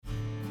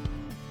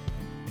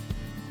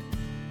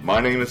My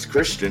name is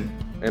Christian.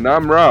 And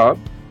I'm Rob.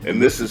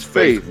 And this is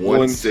Faith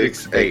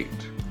 168.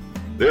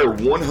 There are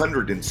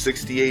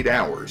 168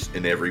 hours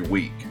in every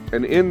week.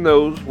 And in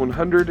those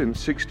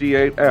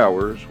 168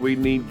 hours, we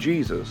need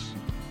Jesus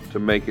to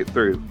make it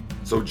through.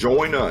 So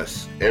join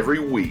us every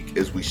week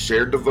as we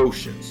share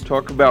devotions,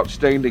 Talk about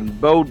standing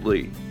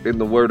boldly in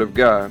the Word of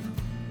God,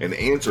 and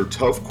answer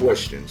tough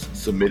questions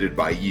submitted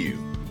by you,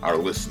 our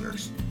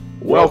listeners.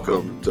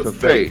 Welcome to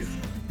Faith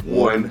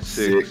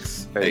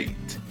 168.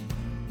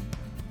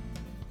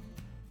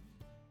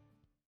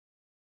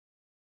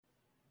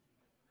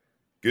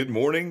 Good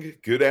morning,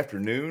 good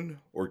afternoon,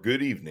 or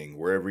good evening,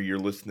 wherever you're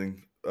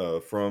listening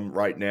from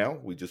right now.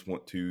 We just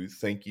want to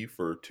thank you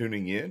for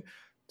tuning in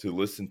to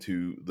listen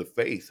to the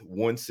Faith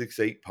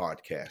 168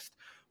 podcast.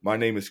 My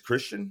name is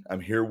Christian. I'm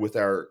here with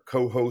our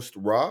co-host,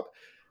 Rob,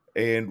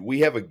 and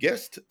we have a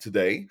guest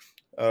today.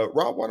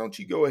 Rob, why don't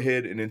you go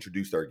ahead and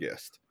introduce our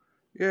guest?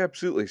 Yeah,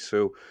 absolutely.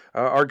 So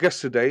our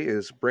guest today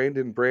is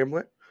Brandon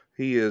Bramlett.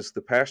 He is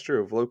the pastor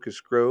of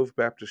Locust Grove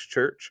Baptist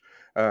Church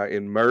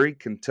in Murray,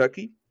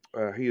 Kentucky.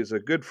 He is a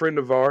good friend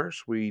of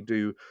ours. We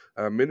do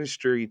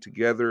ministry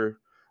together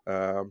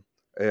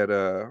at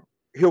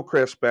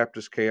Hillcrest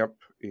Baptist Camp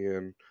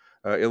in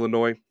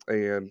Illinois,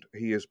 and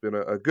he has been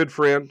a good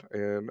friend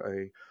and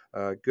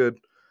a good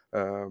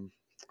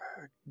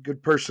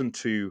good person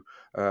to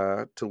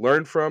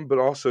learn from, but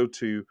also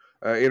to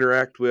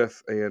interact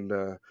with. And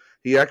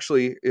he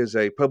actually is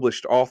a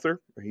published author.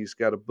 He's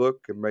got a book,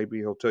 and maybe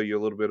he'll tell you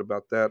a little bit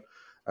about that.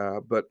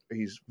 But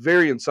he's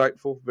very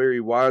insightful,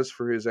 very wise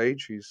for his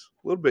age. He's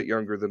a little bit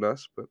younger than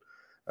us, but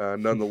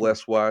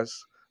nonetheless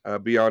wise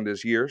beyond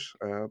his years.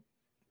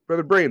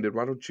 Brother Brandon,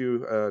 why don't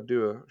you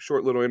do a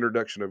short little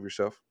introduction of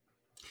yourself?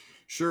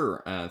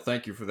 Sure.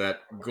 Thank you for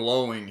that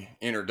glowing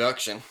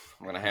introduction.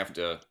 I'm going to have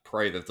to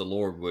pray that the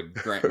Lord would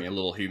grant me a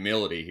little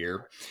humility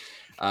here.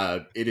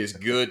 It is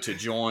good to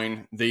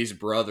join these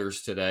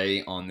brothers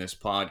today on this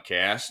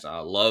podcast. I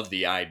love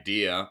the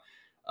idea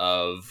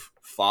of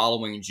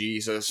following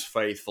Jesus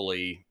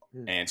faithfully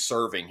and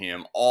serving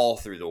him all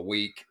through the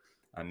week,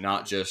 and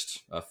not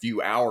just a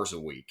few hours a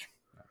week,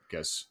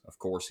 because, of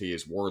course, he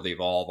is worthy of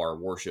all of our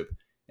worship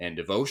and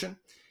devotion.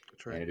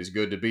 That's right. And it is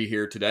good to be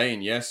here today.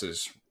 And yes,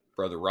 as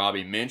Brother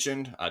Robbie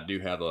mentioned, I do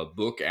have a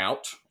book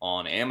out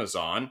on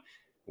Amazon,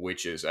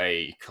 which is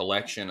a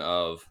collection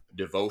of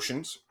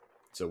devotions.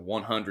 It's a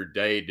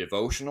 100-day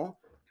devotional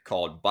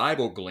called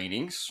Bible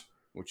Gleanings,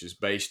 which is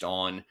based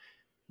on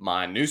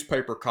my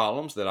newspaper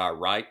columns that I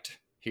write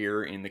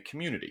here in the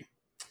community.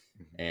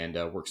 And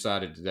we're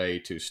excited today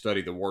to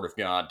study the Word of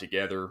God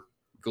together,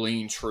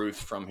 glean truth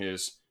from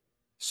His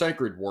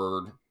sacred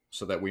Word,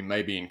 so that we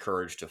may be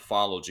encouraged to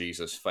follow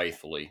Jesus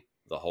faithfully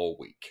the whole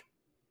week.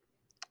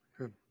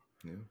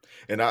 Yeah.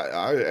 And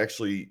I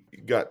actually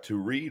got to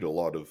read a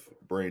lot of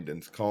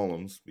Brandon's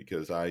columns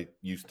because I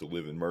used to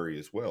live in Murray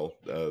as well.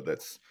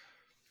 That's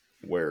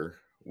where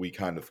we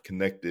kind of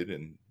connected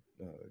and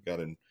got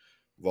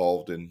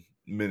involved in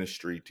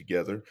ministry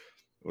together.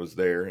 Was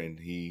there, and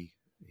he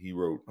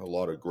wrote a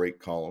lot of great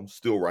columns,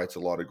 still writes a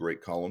lot of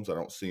great columns. I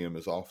don't see him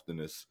as often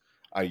as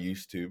I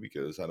used to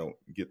because I don't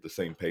get the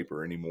same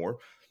paper anymore.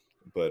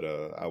 But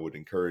I would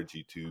encourage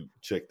you to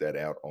check that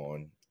out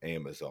on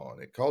Amazon.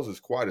 It causes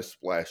quite a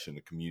splash in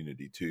the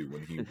community too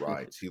when he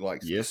writes. He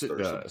likes Yes, to it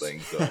stir some does.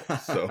 things up.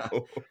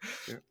 So,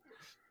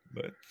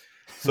 Yeah.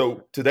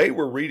 so today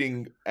we're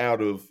reading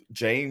out of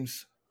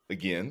James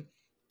again,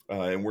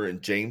 and we're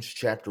in James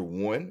chapter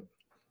 1,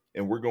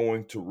 and we're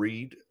going to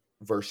read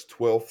verse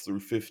 12 through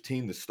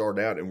 15 to start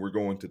out, and we're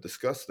going to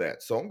discuss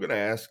that. So I'm going to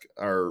ask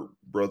our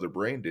brother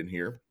Brandon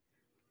here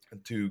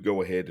to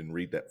go ahead and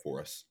read that for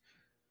us.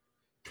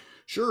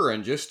 Sure,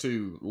 and just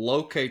to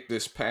locate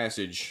this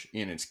passage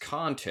in its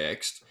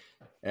context,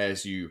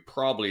 as you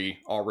probably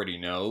already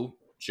know,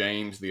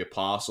 James the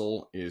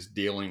Apostle is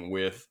dealing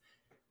with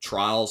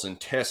trials and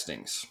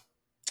testings.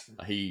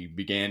 He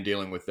began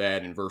dealing with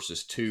that in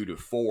verses 2 to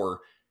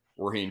 4,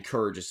 where he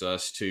encourages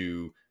us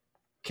to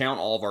count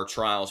all of our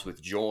trials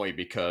with joy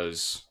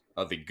because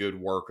of the good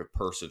work of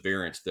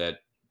perseverance that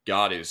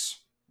God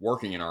is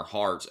working in our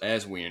hearts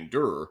as we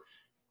endure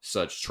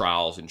such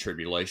trials and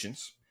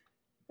tribulations.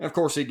 And of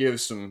course, he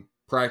gives some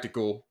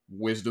practical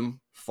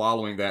wisdom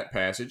following that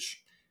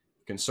passage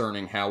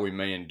concerning how we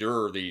may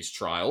endure these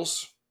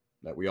trials,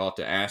 that we ought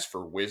to ask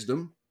for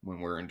wisdom when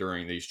we're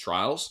enduring these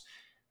trials,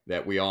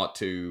 that we ought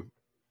to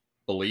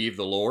believe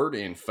the Lord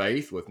in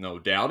faith with no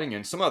doubting,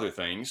 and some other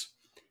things.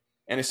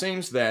 And it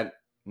seems that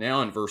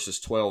now in verses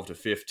 12 to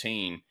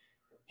 15,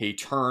 he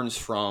turns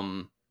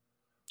from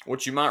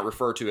what you might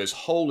refer to as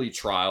holy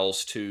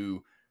trials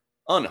to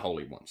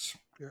unholy ones.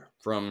 Yeah.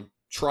 From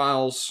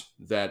trials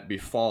that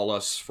befall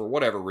us for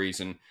whatever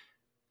reason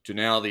to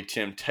now the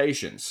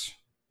temptations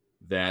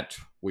that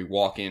we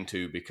walk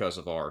into because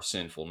of our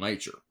sinful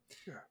nature.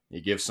 Yeah.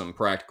 He gives some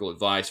practical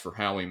advice for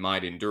how we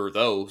might endure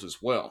those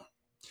as well.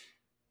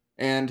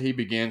 And he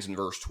begins in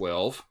verse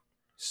 12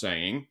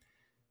 saying,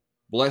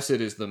 "Blessed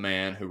is the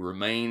man who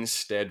remains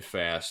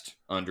steadfast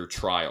under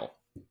trial,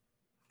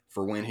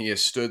 for when he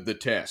has stood the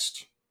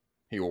test,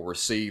 he will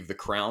receive the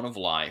crown of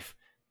life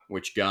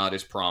which God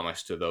has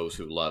promised to those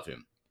who love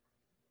him.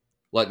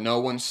 Let no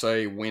one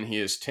say when he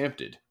is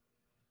tempted,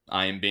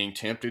 I am being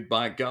tempted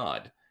by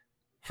God,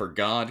 for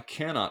God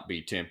cannot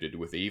be tempted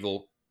with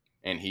evil,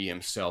 and he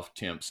himself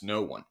tempts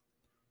no one.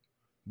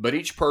 But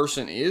each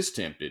person is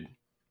tempted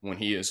when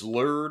he is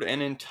lured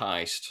and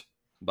enticed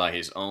by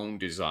his own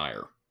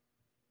desire.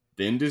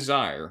 Then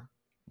desire,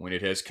 when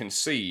it has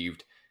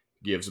conceived,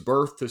 gives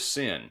birth to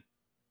sin,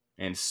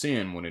 and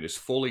sin, when it is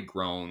fully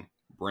grown,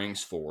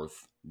 brings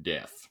forth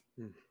death.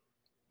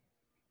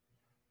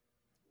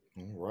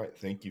 All right.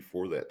 Thank you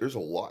for that. There's a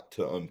lot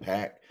to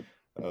unpack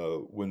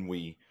when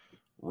we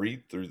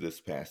read through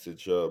this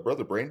passage.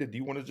 Brother Brandon, do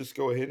you want to just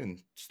go ahead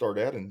and start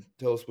out and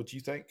tell us what you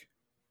think?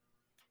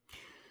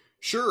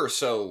 Sure.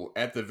 So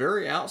at the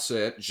very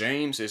outset,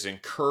 James is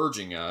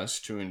encouraging us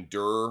to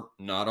endure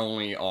not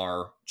only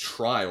our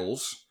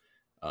trials,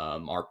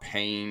 our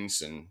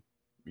pains, and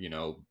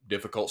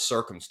difficult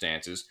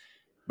circumstances,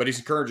 but he's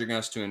encouraging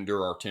us to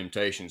endure our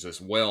temptations as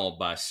well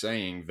by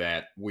saying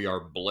that we are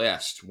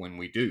blessed when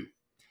we do.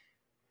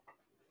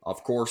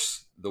 Of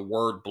course, the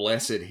word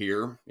blessed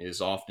here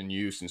is often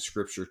used in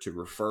Scripture to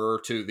refer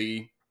to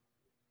the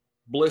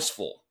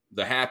blissful,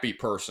 the happy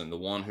person, the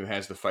one who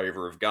has the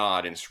favor of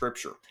God in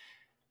Scripture.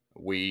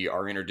 We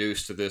are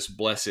introduced to this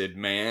blessed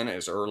man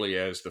as early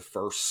as the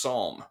first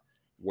psalm,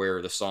 where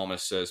the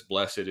psalmist says,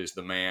 blessed is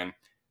the man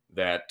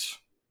that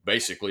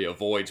basically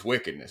avoids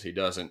wickedness. He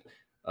doesn't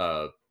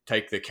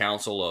take the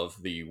counsel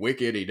of the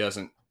wicked. He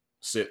doesn't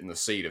sit in the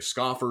seat of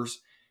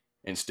scoffers.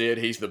 Instead,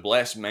 he's the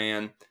blessed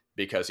man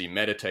because he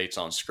meditates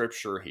on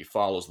Scripture. He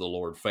follows the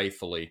Lord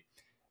faithfully.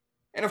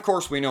 And of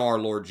course, we know our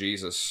Lord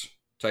Jesus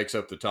takes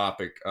up the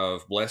topic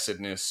of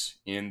blessedness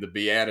in the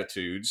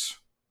Beatitudes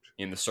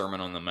in the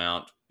Sermon on the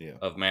Mount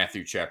of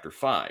Matthew chapter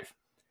 5,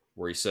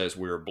 where he says,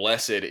 we are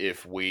blessed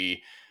if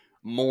we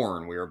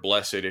mourn. We are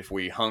blessed if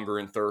we hunger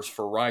and thirst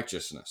for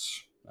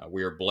righteousness.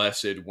 We are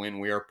blessed when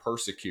we are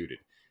persecuted.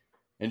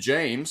 And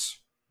James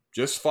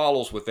just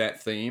follows with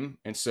that theme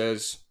and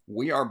says,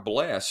 we are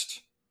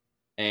blessed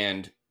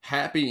and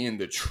happy in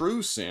the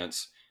true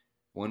sense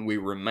when we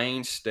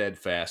remain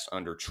steadfast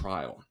under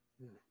trial.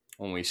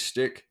 When we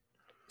stick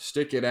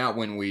it out,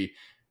 when we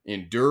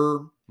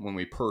endure, when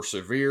we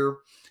persevere,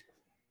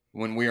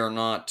 when we are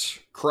not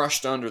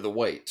crushed under the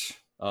weight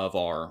of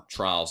our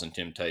trials and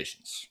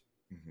temptations.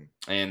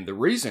 Mm-hmm. And the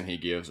reason he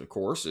gives, of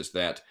course, is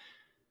that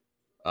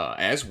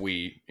as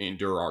we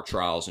endure our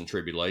trials and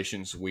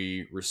tribulations,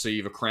 we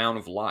receive a crown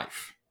of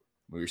life.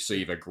 We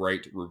receive a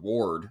great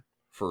reward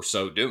for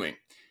so doing,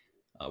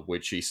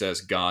 which he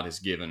says God has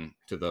given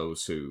to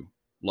those who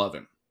love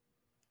him.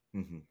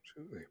 Mm-hmm.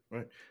 Absolutely.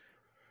 Right.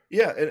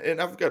 Yeah, and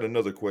I've got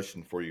another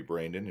question for you,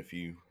 Brandon, if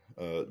you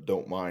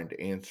don't mind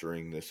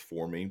answering this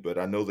for me. But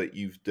I know that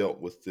you've dealt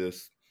with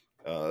this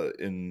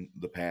in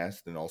the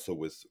past and also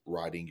with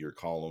writing your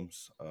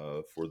columns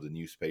for the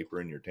newspaper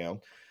in your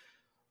town.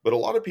 But a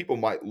lot of people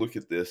might look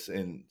at this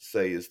and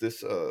say, is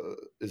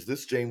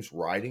this James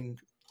writing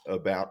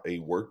about a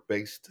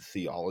work-based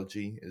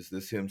theology? Is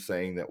this him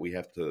saying that we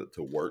have to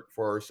work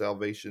for our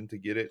salvation to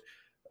get it?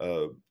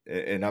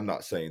 And I'm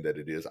not saying that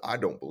it is. I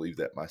don't believe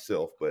that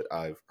myself, but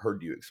I've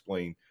heard you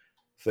explain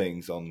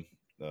things on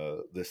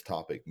this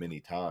topic many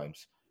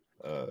times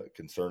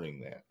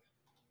concerning that.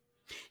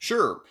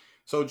 Sure.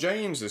 So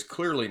James is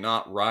clearly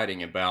not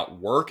writing about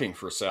working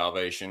for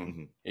salvation.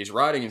 Mm-hmm. He's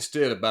writing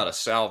instead about a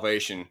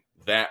salvation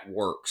that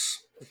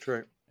works. That's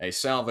right. A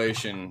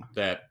salvation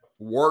that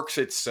works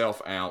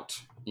itself out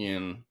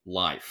in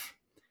life.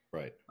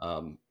 Right.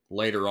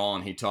 Later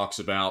on, he talks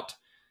about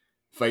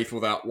faith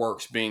without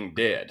works being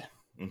dead.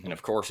 Mm-hmm. And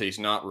of course, he's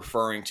not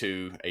referring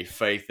to a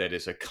faith that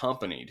is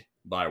accompanied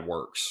by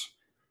works.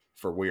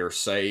 For we are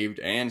saved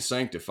and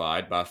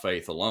sanctified by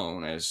faith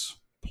alone, as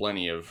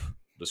plenty of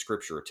the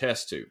Scripture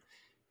attests to.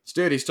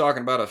 Instead, he's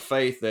talking about a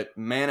faith that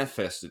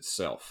manifests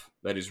itself,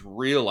 that is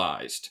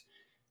realized,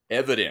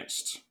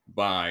 evidenced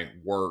by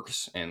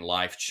works and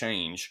life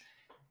change.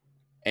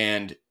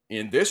 And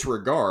in this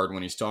regard,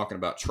 when he's talking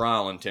about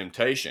trial and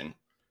temptation,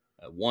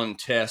 one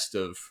test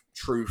of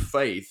true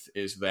faith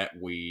is that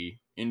we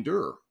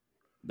endure,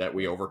 that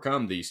we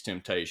overcome these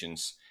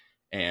temptations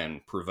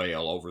and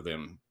prevail over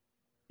them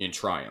in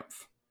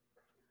triumph.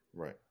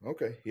 Right.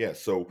 Okay. Yeah.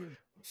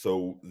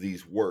 So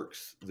these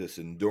works, this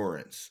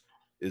endurance,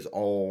 is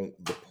all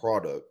the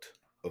product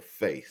of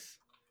faith.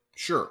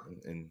 Sure.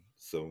 And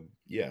so,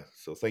 yeah.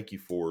 So thank you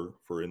for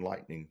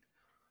enlightening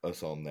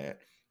us on that.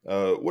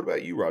 What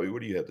about you, Robbie?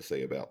 What do you have to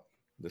say about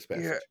this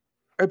passage? Yeah,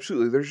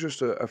 absolutely. There's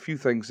just a few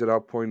things that I'll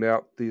point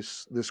out.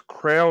 This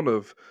crown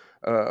of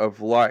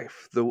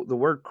life. The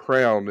word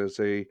crown is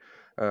a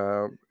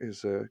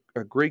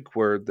Greek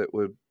word that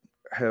would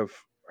have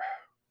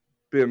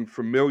been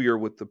familiar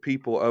with the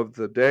people of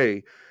the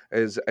day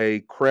as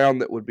a crown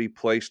that would be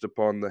placed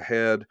upon the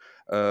head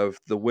of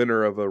the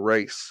winner of a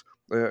race.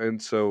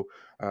 And so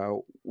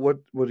what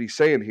he's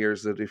saying here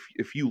is that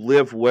if you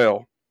live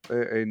well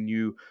and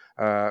you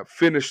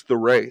finish the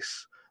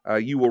race,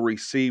 you will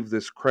receive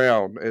this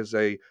crown as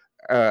a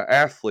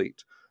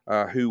athlete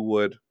who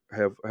would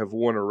have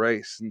won a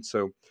race. And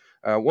so,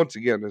 once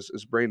again,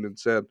 as Brandon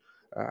said,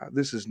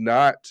 this is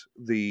not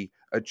the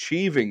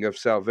achieving of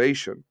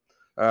salvation,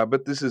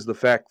 but this is the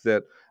fact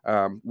that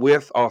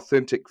with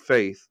authentic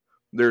faith,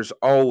 there's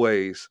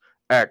always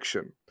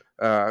action.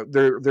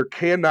 There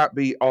cannot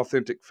be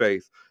authentic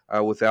faith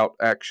without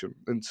action.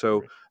 And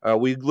so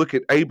we look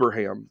at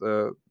Abraham.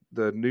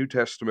 The New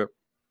Testament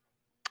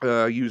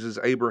uses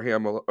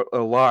Abraham a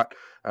lot.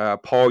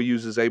 Paul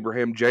uses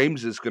Abraham.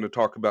 James is going to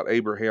talk about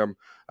Abraham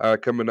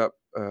coming up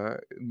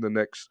in the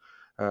next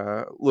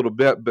little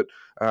bit. But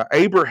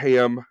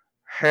Abraham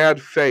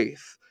had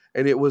faith,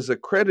 and it was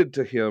accredited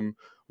to him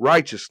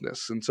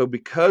righteousness. And so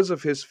because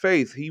of his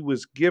faith, he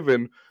was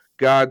given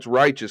God's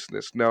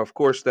righteousness. Now, of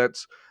course,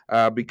 that's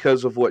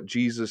because of what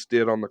Jesus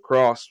did on the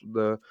cross.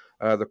 The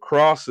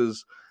cross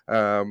is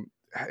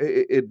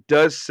it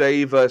does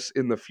save us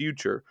in the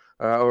future,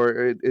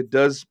 or it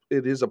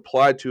is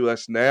applied to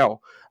us now.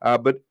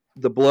 But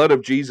the blood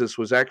of Jesus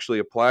was actually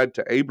applied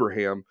to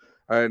Abraham,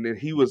 and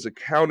he was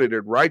accounted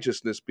in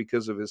righteousness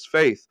because of his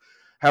faith.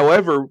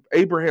 However,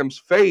 Abraham's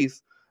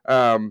faith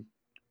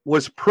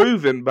was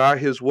proven by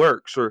his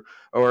works, or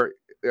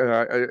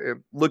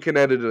looking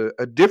at it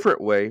a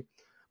different way,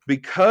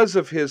 because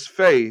of his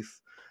faith.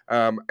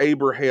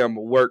 Abraham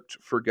worked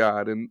for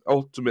God, and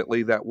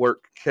ultimately that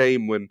work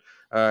came when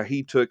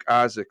he took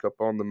Isaac up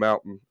on the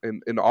mountain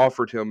and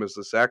offered him as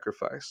a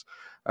sacrifice.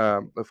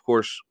 Of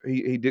course,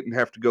 he didn't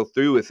have to go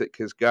through with it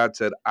because God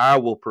said, "I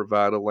will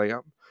provide a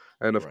lamb."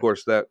 And of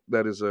course, that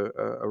is a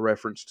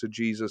reference to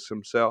Jesus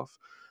himself.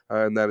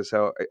 And that is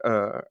how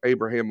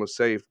Abraham was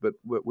saved. But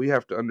we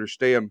have to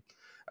understand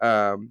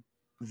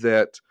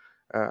that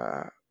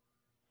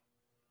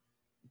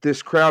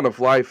this crown of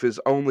life is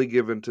only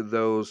given to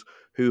those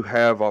who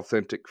have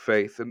authentic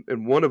faith.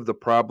 And one of the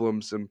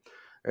problems, and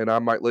I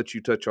might let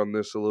you touch on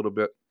this a little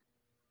bit,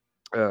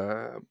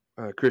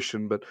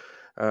 Christian, but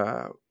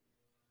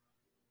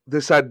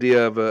this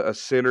idea of a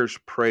sinner's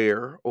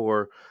prayer,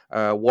 or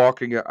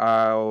walking an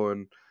aisle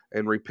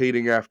and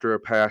repeating after a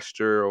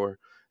pastor, or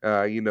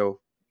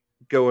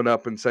going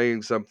up and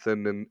saying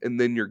something and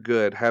then you're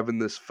good, having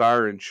this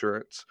fire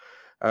insurance,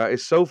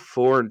 is so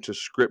foreign to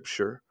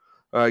Scripture.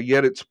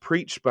 Yet it's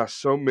preached by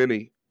so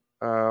many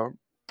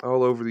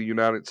all over the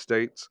United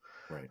States.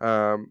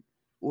 Right.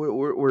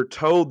 We're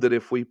told that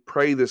if we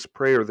pray this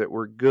prayer that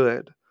we're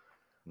good.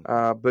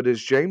 But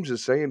as James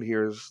is saying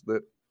here is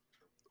that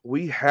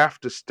we have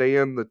to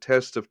stand the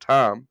test of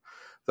time.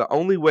 The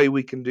only way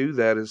we can do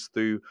that is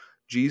through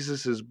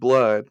Jesus's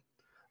blood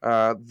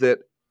that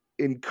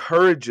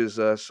encourages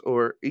us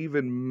or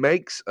even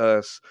makes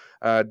us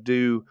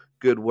do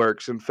good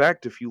works. In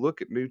fact, if you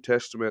look at New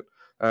Testament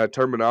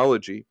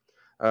terminology,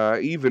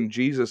 even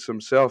Jesus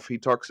himself, he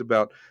talks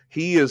about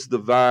he is the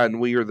vine,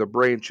 we are the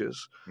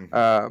branches.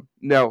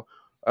 Now,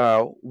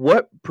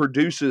 what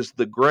produces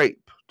the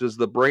grape? Does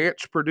the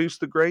branch produce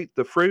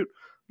the fruit?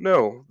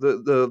 No,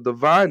 the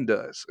vine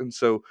does. And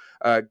so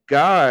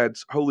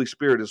God's Holy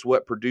Spirit is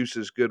what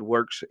produces good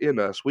works in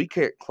us. We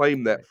can't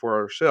claim that for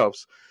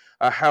ourselves.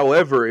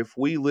 However, if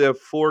we live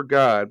for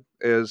God,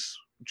 as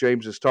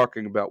James is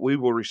talking about, we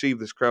will receive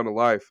this crown of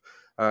life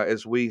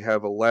as we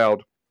have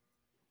allowed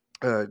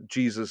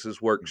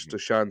Jesus's works to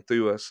shine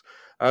through us.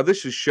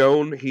 This is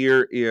shown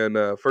here in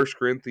 1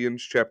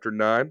 Corinthians chapter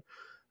 9,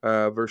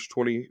 verse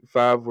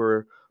 25,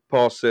 where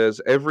Paul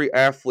says, every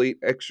athlete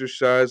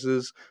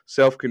exercises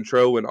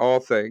self-control in all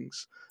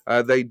things.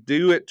 They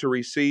do it to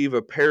receive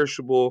a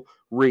perishable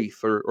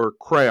wreath or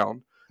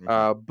crown,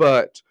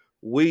 but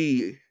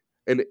we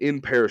an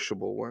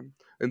imperishable one.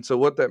 And so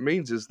what that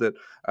means is that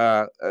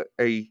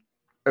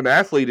an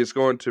athlete is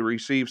going to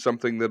receive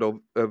something that'll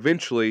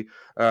eventually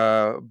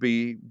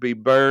be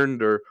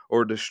burned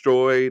or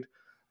destroyed.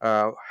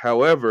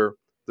 However,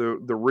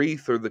 the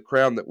wreath or the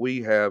crown that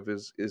we have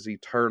is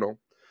eternal.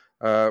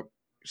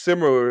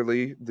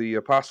 Similarly, the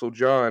Apostle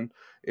John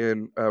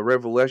in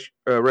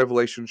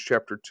Revelations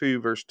chapter 2,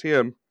 verse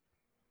 10,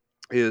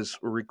 is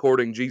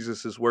recording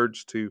Jesus's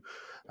words to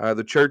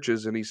the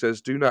churches, and he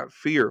says, "Do not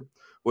fear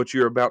what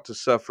you're about to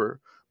suffer.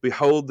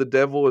 Behold, the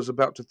devil is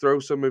about to throw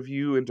some of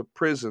you into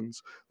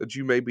prisons that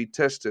you may be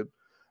tested.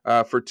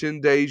 For 10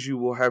 days you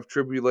will have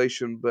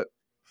tribulation, but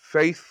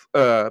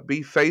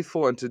be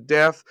faithful unto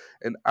death,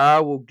 and I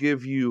will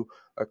give you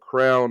a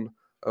crown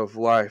of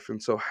life." And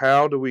so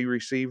how do we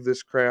receive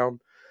this crown?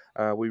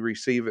 We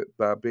receive it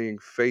by being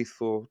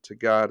faithful to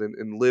God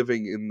and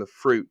living in the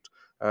fruit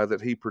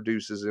that he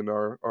produces in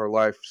our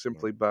life,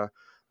 simply by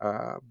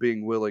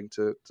being willing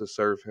to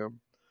serve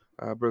him.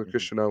 Brother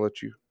Christian, I'll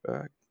let you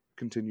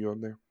continue on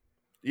there.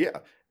 Yeah,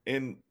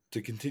 and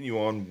to continue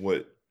on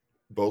what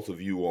both of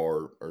you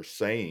are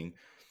saying,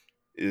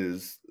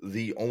 is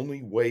the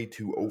only way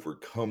to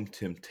overcome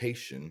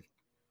temptation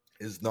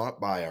is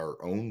not by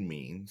our own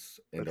means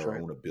and That's our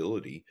right. own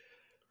ability,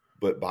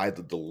 but by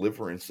the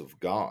deliverance of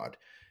God.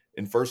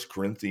 In 1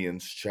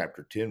 Corinthians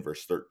chapter 10,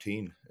 verse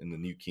 13, in the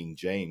New King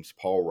James,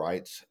 Paul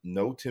writes,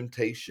 "No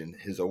temptation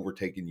has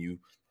overtaken you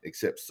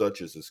except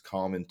such as is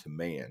common to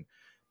man,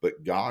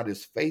 but God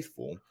is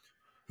faithful,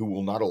 who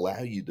will not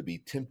allow you to be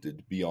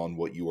tempted beyond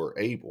what you are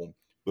able,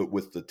 but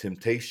with the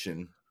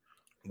temptation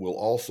will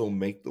also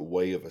make the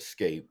way of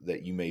escape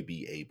that you may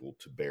be able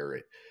to bear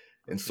it.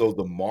 And so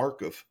the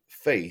mark of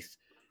faith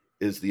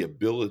is the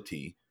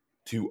ability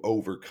to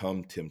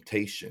overcome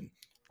temptation.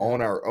 On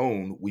our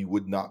own, we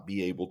would not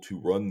be able to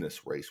run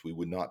this race. We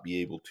would not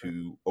be able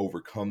to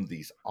overcome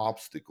these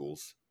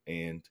obstacles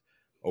and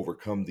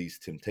overcome these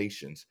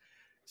temptations.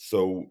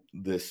 So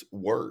this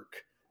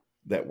work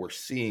that we're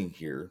seeing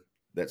here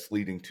that's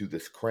leading to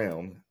this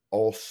crown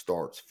all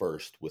starts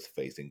first with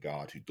faith in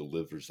God, who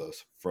delivers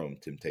us from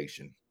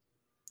temptation.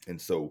 And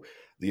so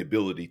the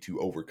ability to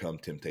overcome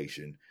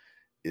temptation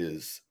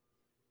is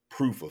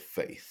proof of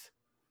faith,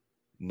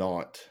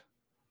 not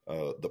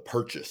the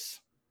purchase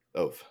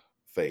of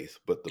faith,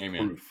 but the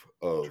Amen. proof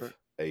of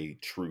a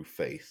true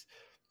faith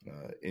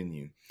in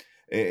you.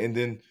 And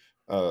then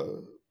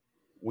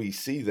we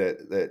see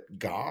that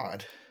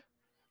God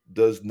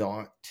does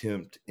not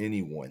tempt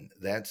anyone.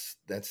 That's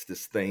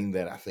this thing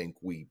that I think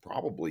we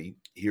probably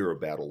hear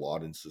about a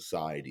lot in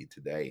society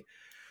today.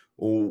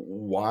 Well,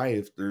 why,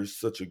 if there's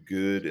such a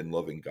good and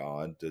loving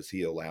God, does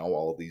he allow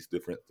all these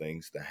different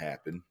things to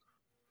happen?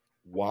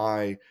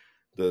 Why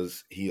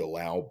does he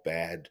allow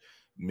bad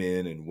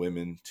men and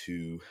women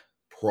to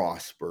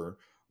prosper?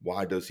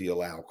 Why does he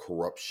allow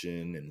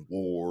corruption and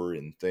war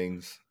and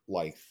things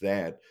like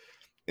that?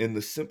 And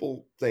the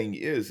simple thing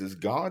is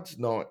God's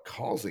not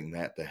causing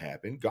that to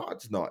happen.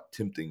 God's not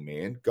tempting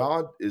man.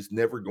 God is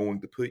never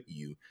going to put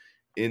you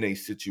in a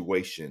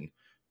situation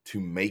to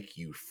make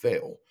you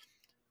fail.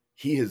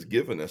 He has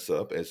given us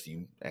up, as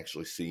you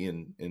actually see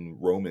in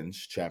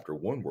Romans chapter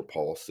 1, where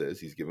Paul says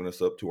he's given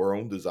us up to our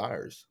own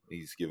desires.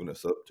 He's given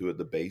us up to a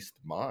debased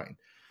mind.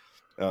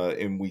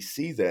 And we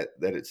see that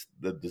it's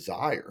the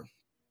desire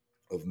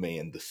of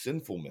man, the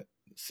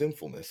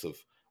sinfulness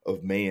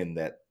of man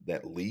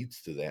that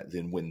leads to that.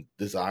 Then when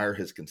desire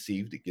has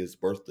conceived, it gives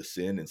birth to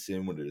sin, and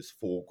sin, when it is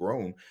full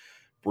grown,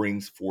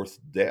 brings forth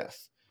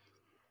death.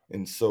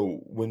 And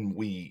so when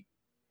we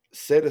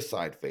set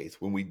aside faith,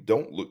 when we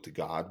don't look to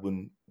God,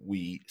 when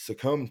we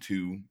succumb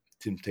to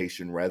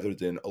temptation rather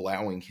than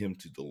allowing him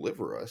to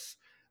deliver us,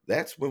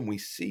 that's when we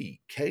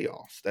see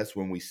chaos. That's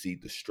when we see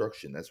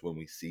destruction. That's when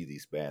we see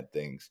these bad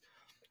things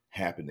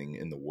happening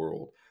in the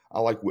world.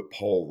 I like what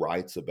Paul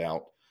writes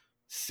about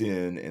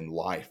sin and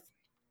life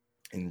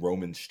in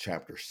Romans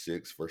chapter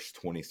 6, verse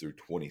 20 through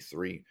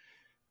 23,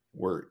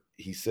 where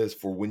he says,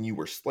 "For when you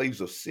were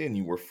slaves of sin,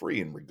 you were free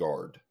in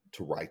regard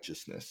to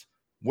righteousness.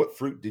 What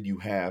fruit did you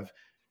have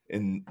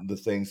in the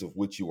things of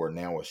which you are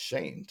now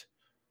ashamed?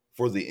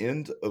 For the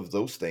end of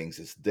those things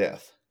is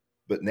death.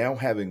 But now,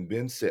 having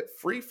been set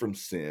free from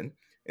sin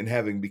and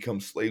having become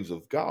slaves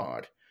of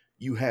God,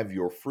 you have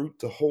your fruit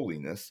to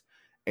holiness,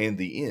 and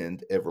the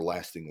end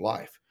everlasting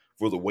life.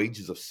 For the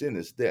wages of sin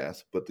is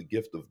death, but the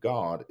gift of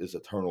God is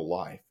eternal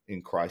life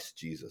in Christ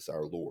Jesus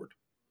our Lord."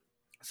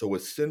 So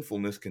as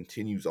sinfulness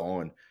continues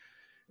on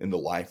in the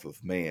life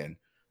of man,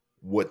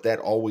 what that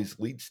always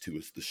leads to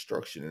is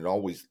destruction. It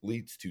always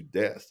leads to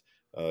death.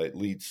 It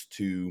leads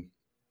to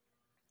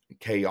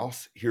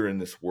chaos here in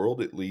this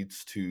world. It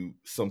leads to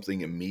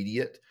something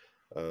immediate,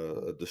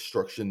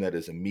 destruction that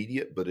is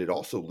immediate, but it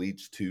also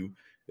leads to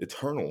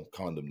eternal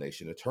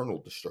condemnation,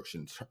 eternal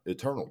destruction,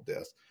 eternal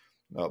death.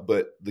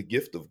 But the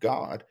gift of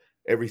God,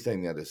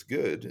 everything that is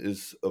good,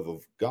 is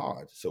of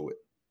God. So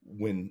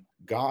when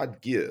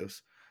God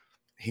gives,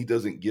 he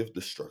doesn't give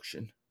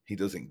destruction. He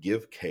doesn't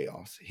give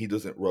chaos. He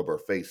doesn't rub our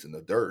face in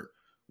the dirt.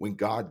 When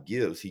God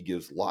gives, he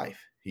gives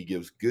life. He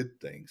gives good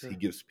things. He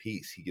gives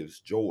peace. He gives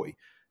joy.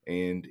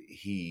 And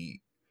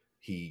he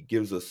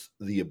gives us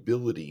the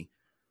ability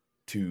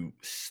to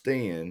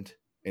stand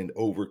and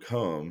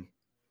overcome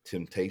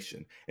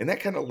temptation. And that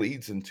kind of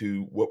leads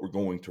into what we're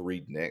going to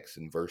read next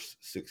in verse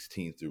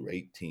 16 through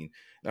 18.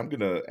 And I'm going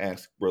to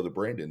ask Brother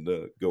Brandon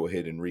to go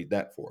ahead and read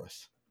that for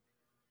us.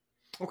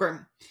 Okay.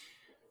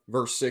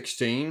 Verse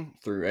 16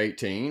 through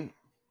 18,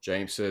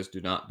 James says,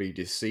 "Do not be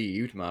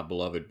deceived, my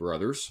beloved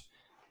brothers.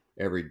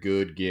 Every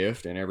good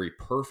gift and every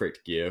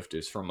perfect gift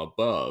is from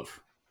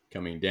above,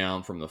 coming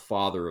down from the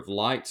Father of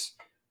lights,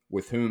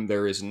 with whom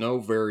there is no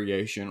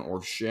variation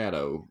or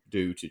shadow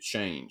due to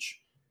change.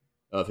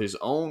 Of his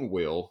own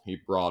will he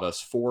brought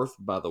us forth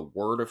by the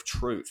word of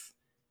truth,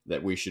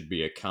 that we should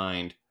be a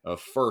kind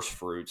of first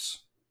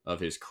fruits of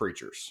his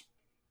creatures."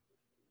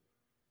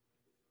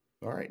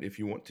 All right. If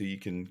you want to, you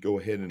can go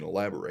ahead and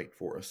elaborate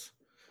for us.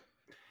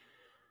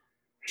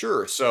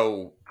 Sure.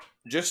 So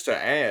just to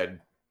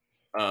add,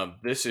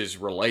 this is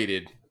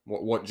related.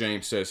 What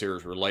James says here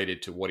is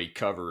related to what he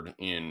covered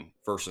in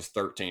verses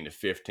 13 to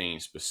 15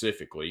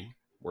 specifically,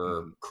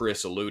 where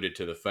Chris alluded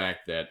to the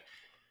fact that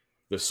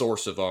the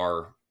source of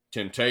our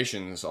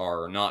temptations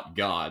are not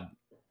God.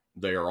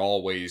 They are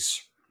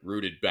always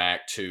rooted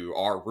back to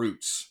our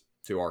roots,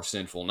 to our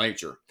sinful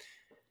nature.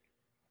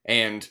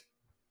 And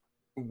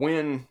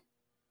when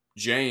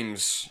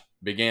James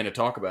began to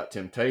talk about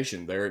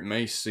temptation there, it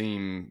may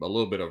seem a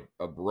little bit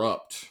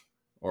abrupt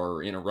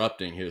or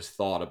interrupting his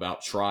thought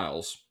about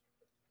trials.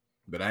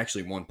 But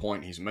actually, one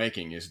point he's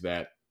making is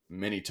that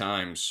many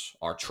times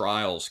our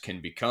trials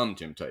can become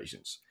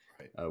temptations.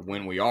 Right.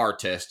 When we are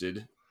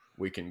tested,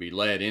 we can be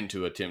led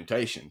into a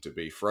temptation to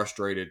be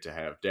frustrated, to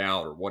have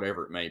doubt, or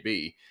whatever it may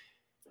be.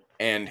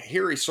 And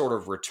here he sort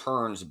of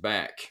returns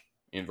back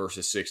in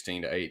verses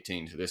 16 to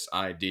 18 to this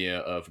idea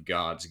of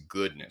God's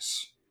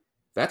goodness.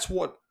 That's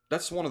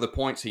one of the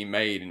points he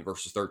made in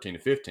verses 13 to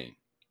 15.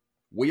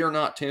 We are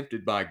not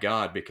tempted by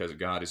God because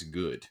God is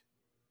good.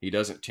 He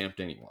doesn't tempt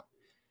anyone.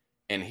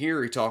 And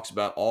here he talks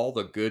about all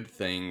the good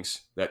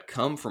things that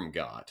come from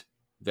God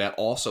that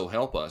also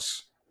help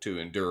us to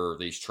endure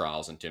these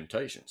trials and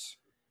temptations.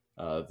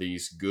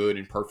 These good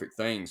and perfect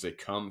things that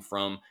come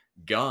from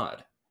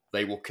God.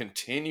 They will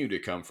continue to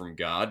come from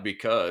God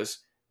because,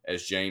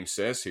 as James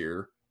says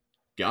here,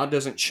 God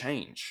doesn't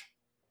change.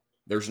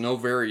 There's no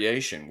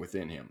variation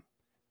within him.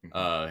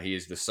 He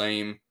is the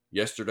same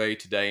yesterday,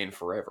 today, and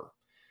forever.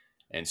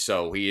 And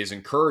so he is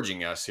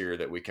encouraging us here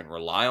that we can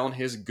rely on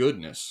his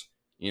goodness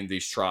in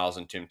these trials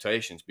and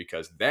temptations,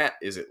 because that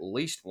is at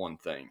least one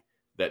thing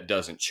that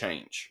doesn't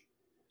change.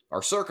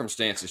 Our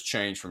circumstances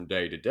change from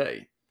day to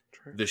day.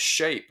 The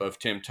shape of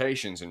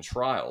temptations and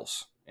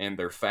trials and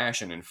their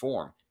fashion and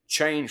form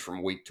change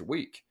from week to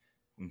week.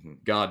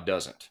 God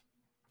doesn't.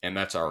 And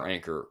that's our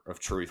anchor of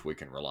truth we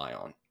can rely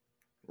on.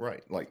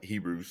 Right. Like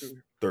Hebrews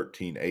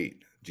 13:8,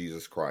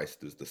 Jesus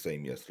Christ is the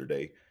same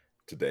yesterday,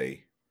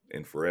 today,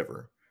 and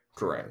forever.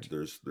 Correct.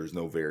 There's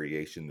no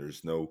variation.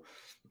 There's no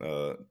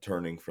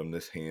turning from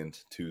this hand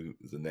to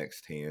the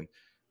next hand.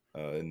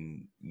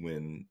 And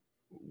when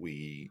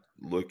we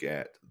look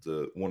at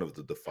one of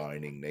the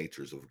defining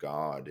natures of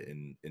God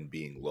in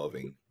being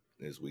loving,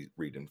 as we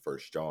read in 1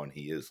 John,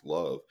 he is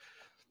love,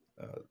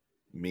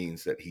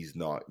 means that he's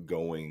not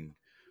going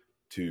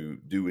to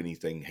do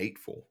anything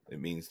hateful. It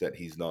means that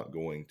he's not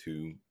going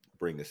to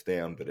bring us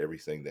down, but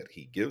everything that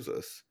he gives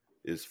us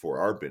is for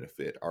our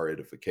benefit, our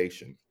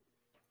edification,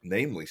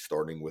 namely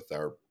starting with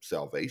our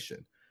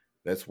salvation.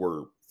 That's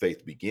where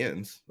faith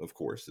begins, of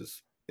course,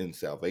 is in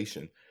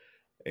salvation.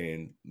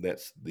 And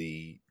that's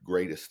the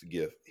greatest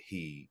gift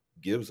he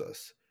gives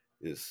us,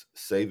 is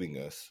saving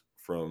us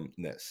from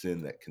that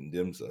sin that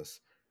condemns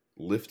us,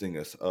 lifting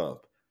us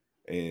up,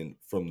 and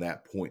from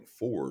that point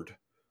forward,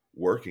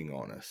 working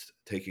on us,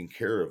 taking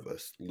care of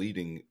us,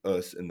 leading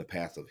us in the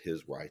path of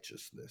his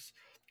righteousness.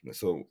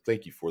 So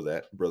thank you for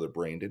that, Brother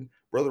Brandon.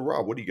 Brother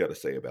Rob, what do you got to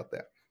say about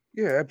that?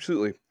 Yeah,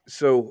 absolutely.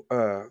 So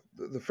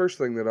the first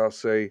thing that I'll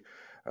say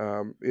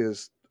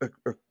is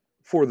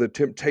for the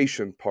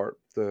temptation part,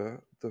 the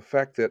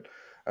fact that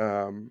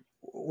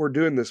we're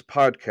doing this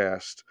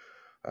podcast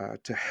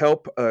to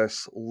help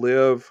us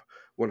live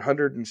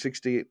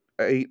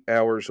 168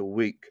 hours a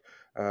week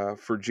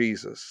for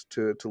Jesus,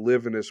 to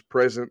live in his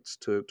presence,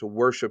 to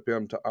worship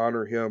him, to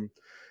honor him.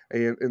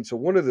 And so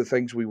one of the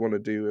things we want to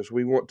do is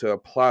we want to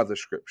apply the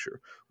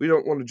scripture. We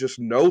don't want to just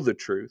know the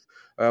truth.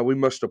 We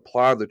must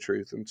apply the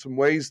truth. And some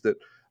ways that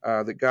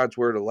that God's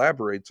word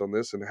elaborates on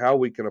this and how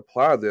we can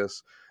apply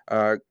this,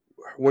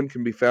 one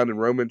can be found in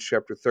Romans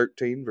chapter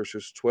 13,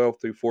 verses 12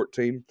 through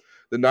 14.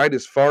 The night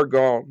is far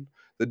gone,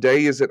 the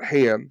day is at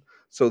hand.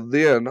 So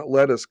then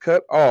let us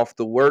cut off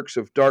the works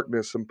of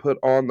darkness and put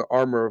on the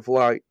armor of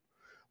light.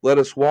 Let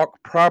us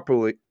walk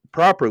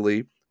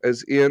properly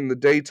as in the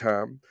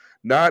daytime,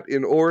 not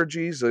in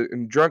orgies,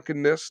 in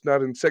drunkenness,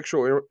 not in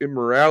sexual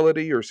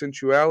immorality or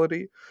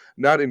sensuality,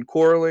 not in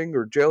quarreling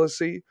or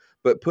jealousy,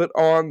 but put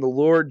on the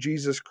Lord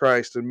Jesus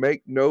Christ and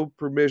make no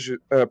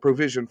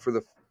provision for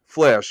the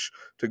flesh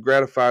to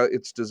gratify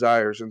its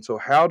desires. And so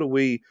how do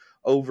we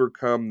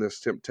overcome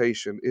this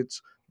temptation?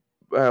 It's,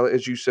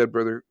 as you said,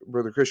 brother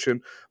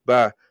Christian,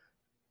 by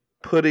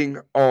putting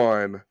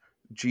on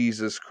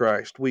Jesus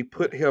Christ. We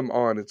put him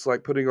on. It's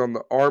like putting on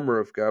the armor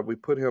of God. We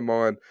put him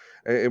on,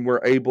 and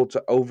we're able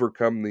to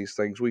overcome these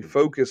things. We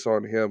focus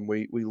on him.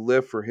 We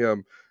live for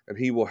him, and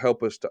he will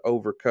help us to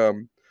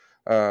overcome.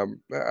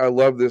 I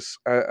love this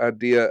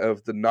idea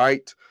of the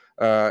night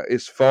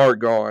is far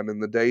gone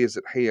and the day is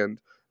at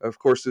hand. Of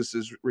course, this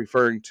is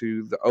referring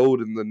to the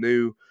old and the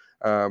new.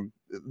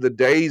 The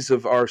days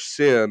of our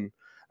sin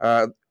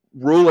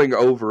ruling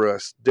over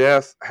us,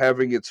 death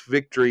having its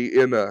victory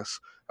in us,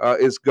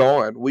 is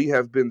gone. We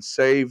have been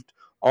saved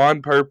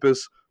on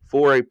purpose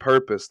for a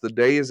purpose. The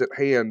day is at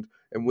hand,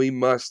 and we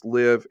must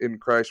live in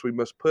Christ. We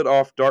must put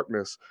off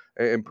darkness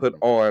and put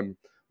on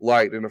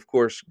light. And of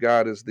course,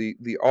 God is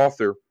the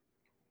author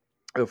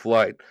of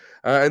light.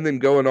 And then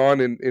going on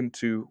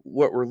into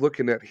what we're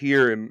looking at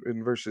here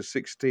in verses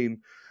 16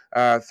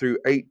 through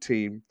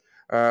 18,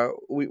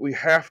 we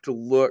have to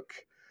look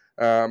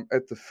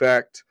at the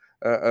fact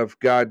of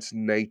God's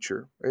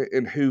nature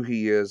and who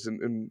he is.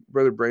 And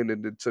Brother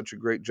Brandon did such a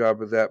great job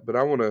of that, but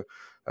I want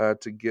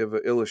to give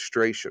an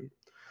illustration.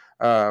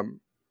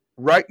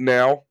 Right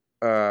now,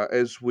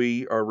 as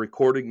we are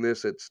recording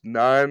this, it's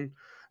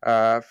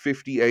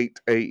 9:58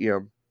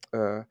 a.m.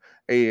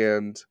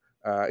 And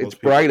it's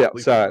bright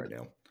outside. Right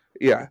now.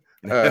 Yeah.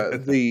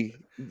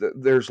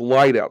 There's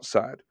light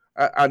outside.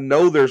 I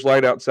know there's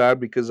light outside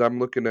because I'm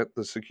looking at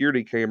the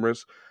security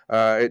cameras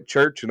at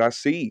church, and I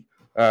see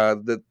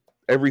that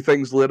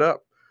everything's lit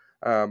up.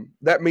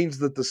 that means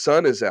that the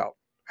sun is out.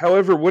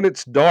 However, when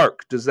it's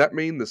dark, does that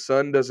mean the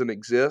sun doesn't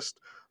exist?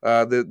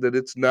 That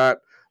it's not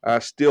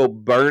still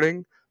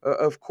burning?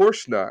 Of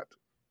course not.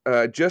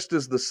 Just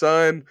as the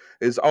sun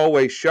is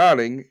always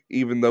shining,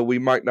 even though we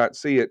might not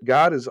see it,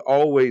 God is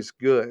always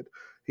good.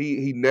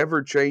 He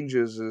never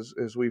changes,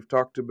 as we've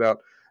talked about,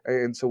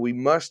 and so we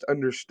must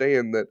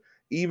understand that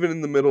even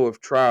in the middle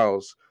of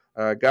trials,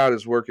 God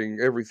is working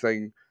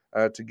everything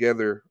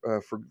together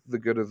for the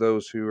good of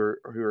those who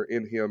are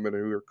in Him and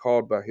who are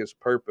called by His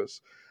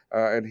purpose.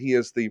 And He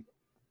is the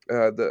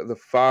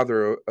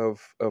Father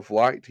of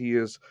light. He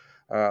is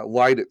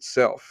light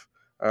itself.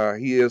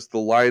 He is the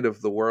light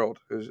of the world,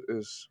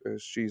 as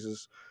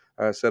Jesus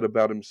said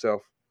about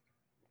Himself.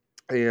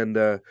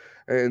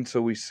 And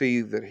so we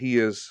see that He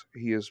is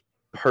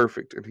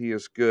perfect and He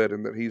is good,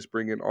 and that He's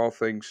bringing all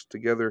things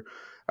together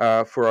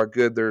for our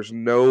good. There's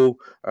no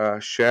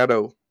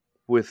shadow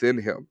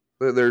within Him.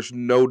 There's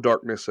no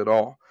darkness at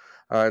all.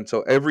 And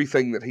so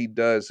everything that He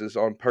does is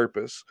on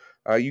purpose.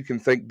 You can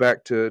think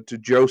back to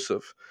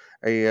Joseph,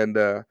 and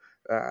I'm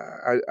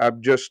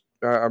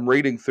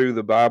reading through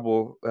the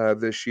Bible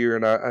this year,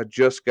 and I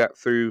just got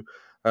through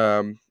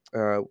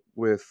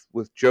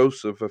with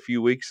Joseph a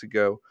few weeks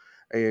ago,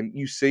 and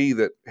you see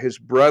that his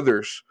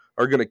brothers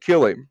are going to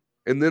kill him,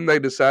 and then they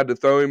decide to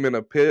throw him in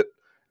a pit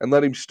and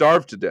let him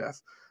starve to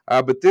death.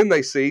 But then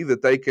they see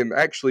that they can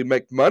actually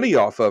make money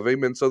off of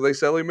him, and so they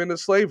sell him into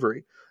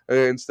slavery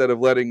instead of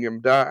letting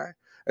him die.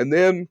 And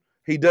then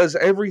he does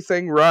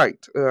everything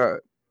right.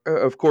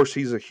 Of course,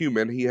 he's a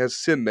human. He has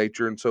sin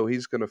nature, and so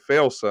he's going to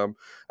fail some.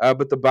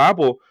 But the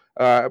Bible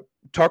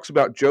talks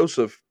about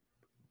Joseph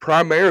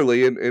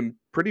primarily and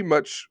pretty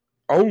much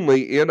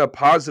only in a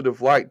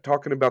positive light,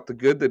 talking about the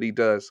good that he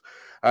does.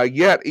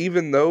 Yet,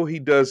 even though he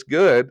does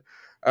good,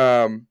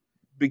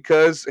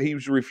 because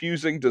he's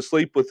refusing to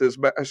sleep with his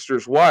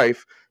master's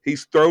wife,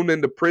 he's thrown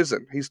into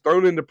prison. He's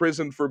thrown into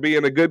prison for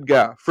being a good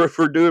guy,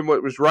 for doing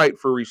what was right,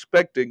 for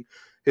respecting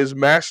his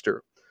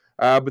master.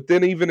 But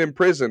then, even in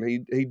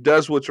prison, he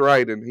does what's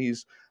right, and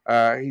he's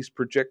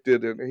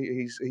projected, and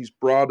he's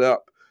brought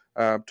up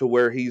to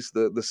where he's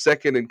the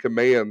second in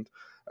command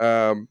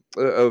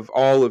of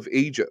all of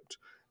Egypt.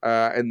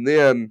 And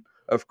then,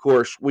 of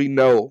course, we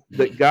know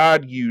that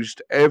God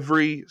used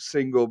every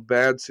single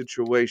bad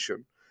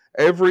situation,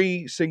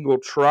 every single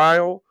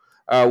trial,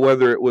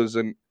 whether it was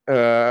an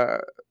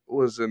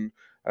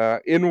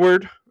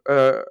inward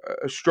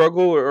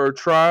struggle or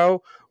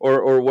trial,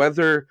 or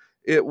whether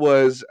it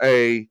was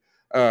an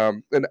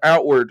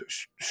outward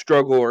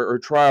struggle or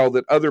trial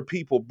that other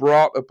people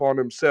brought upon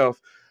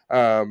himself.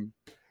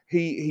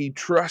 He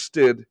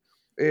trusted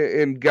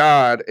in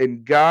God,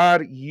 and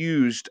God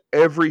used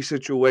every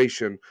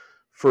situation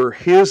for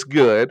His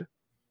good,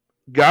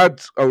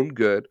 God's own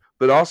good,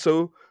 but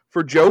also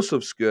for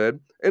Joseph's good,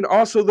 and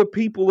also the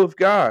people of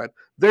God,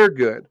 their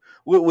good.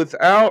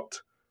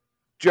 Without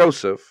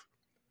Joseph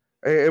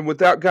and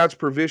without God's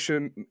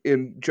provision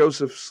in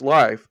Joseph's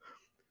life,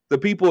 the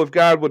people of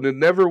God would have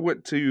never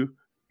went to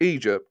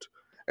Egypt,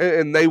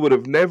 and they would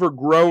have never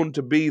grown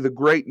to be the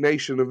great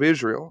nation of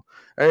Israel,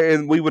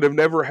 and we would have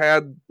never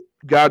had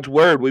God's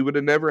word. We would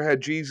have never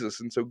had Jesus.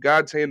 And so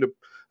God's hand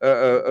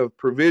of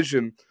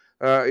provision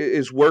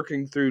is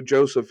working through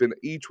Joseph in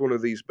each one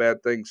of these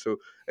bad things. So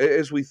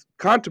as we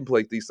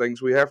contemplate these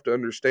things, we have to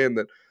understand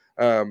that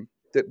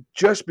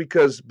just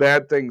because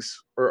bad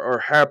things are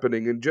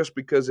happening, and just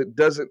because it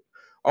doesn't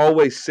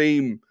always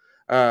seem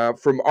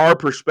from our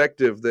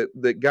perspective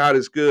that God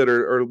is good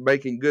or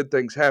making good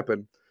things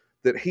happen,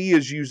 that He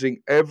is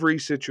using every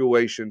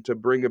situation to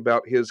bring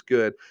about His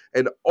good.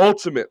 And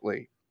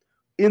ultimately,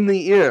 in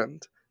the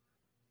end,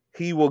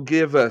 He will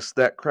give us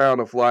that crown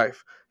of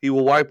life. He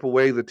will wipe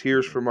away the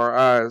tears from our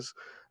eyes.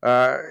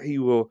 He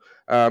will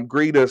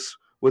greet us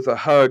with a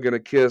hug and a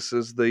kiss,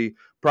 as the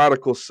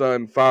prodigal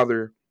son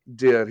father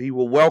did. He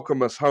will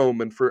welcome us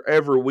home, and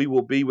forever we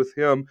will be with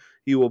Him.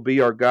 He will be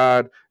our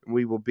God, and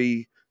we will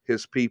be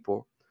His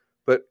people.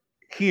 But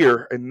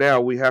here and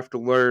now, we have to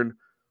learn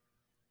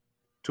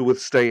to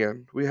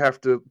withstand. We have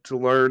to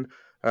learn.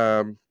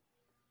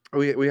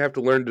 We have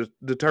to learn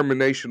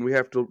determination. We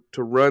have to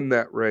run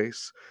that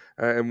race,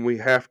 and we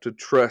have to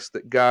trust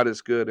that God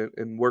is good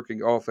and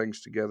working all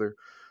things together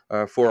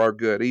for our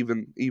good.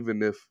 Even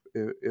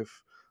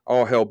if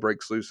all hell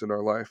breaks loose in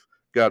our life,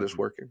 God is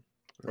working.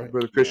 Right.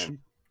 Brother Christian.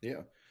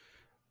 Yeah.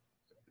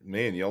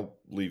 Man, y'all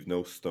leave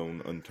no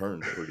stone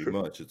unturned pretty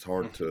much. It's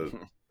hard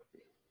to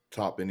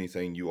top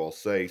anything you all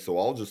say. So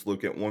I'll just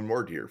look at one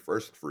word here: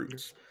 first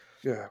fruits.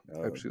 Yeah,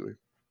 absolutely.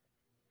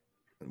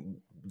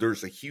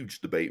 There's a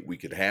huge debate we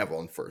could have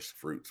on first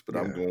fruits, but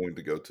Yeah. I'm going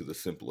to go to the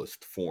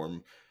simplest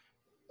form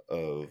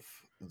of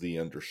the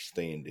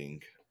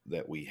understanding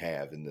that we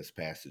have in this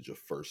passage of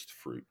first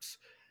fruits.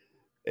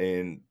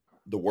 And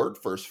the word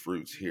first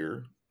fruits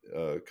here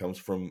comes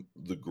from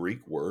the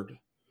Greek word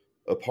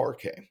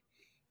aparche,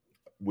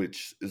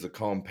 which is a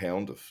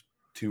compound of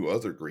two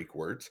other Greek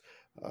words,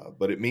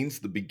 but it means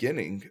the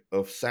beginning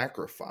of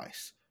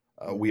sacrifice.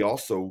 We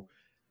also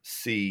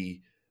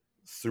see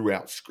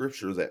throughout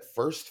Scripture that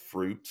first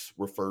fruits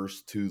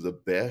refers to the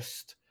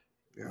best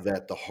Yeah.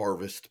 that the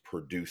harvest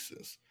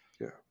produces.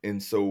 Yeah.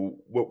 And so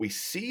what we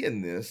see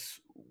in this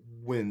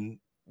when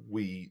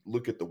we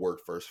look at the word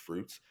first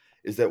fruits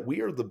is that we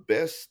are the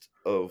best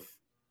of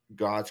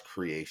God's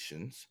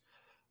creations,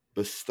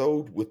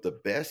 bestowed with the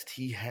best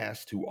he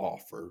has to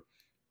offer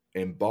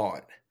and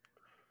bought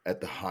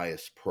at the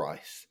highest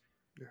price.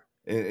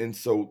 Yeah. And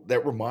so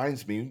that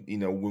reminds me,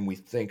 when we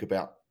think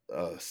about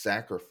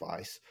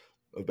sacrifice,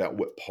 about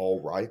what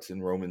Paul writes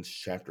in Romans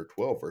chapter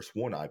 12, verse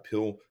 1, I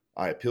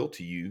appeal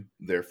to you,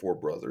 therefore,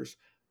 brothers,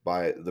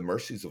 by the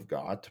mercies of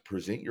God, to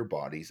present your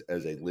bodies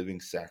as a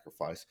living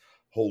sacrifice,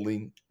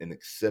 holy and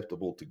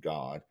acceptable to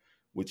God,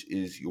 which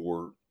is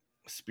your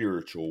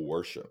spiritual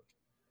worship.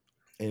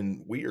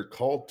 And we are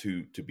called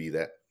to be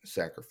that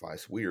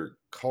sacrifice. We are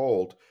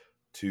called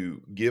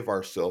to give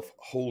ourselves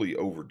wholly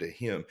over to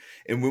him.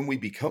 And when we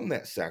become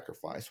that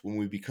sacrifice, when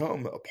we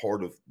become a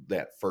part of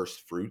that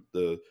first fruit,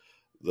 the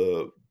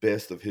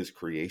best of his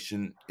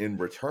creation, in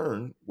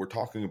return, we're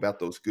talking about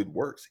those good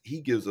works. He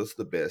gives us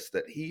the best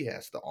that he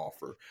has to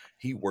offer.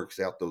 He works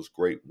out those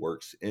great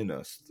works in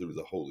us through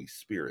the Holy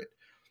Spirit.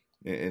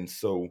 And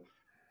so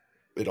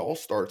it all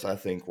starts, I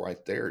think,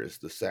 right there is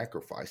the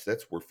sacrifice.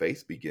 That's where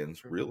faith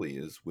begins, really,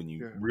 is when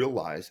you Yeah.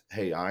 realize,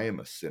 hey, I am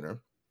a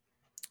sinner.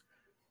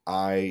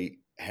 I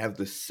have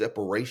this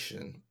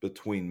separation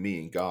between me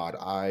and God.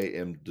 I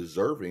am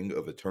deserving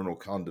of eternal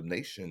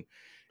condemnation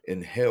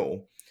in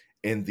hell.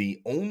 And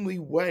the only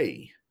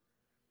way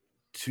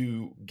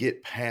to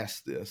get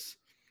past this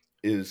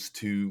is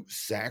to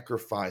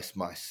sacrifice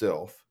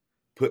myself,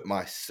 put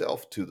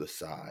myself to the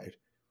side,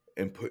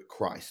 and put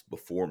Christ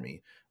before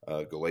me.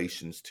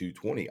 Galatians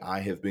 2:20, I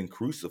have been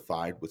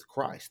crucified with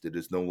Christ. It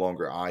is no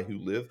longer I who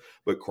live,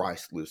 but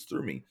Christ lives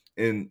through me.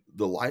 In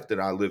the life that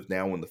I live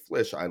now in the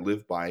flesh, I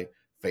live by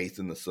faith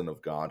in the Son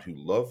of God who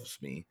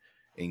loves me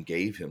and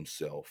gave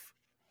himself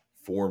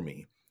for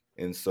me.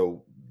 And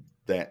so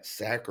that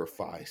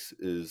sacrifice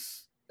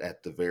is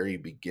at the very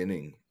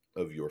beginning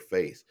of your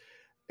faith.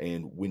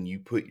 And when you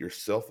put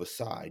yourself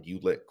aside, you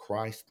let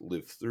Christ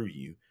live through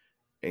you.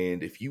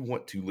 And if you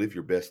want to live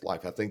your best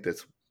life, I think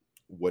that's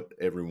what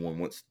everyone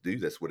wants to do.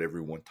 That's what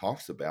everyone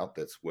talks about.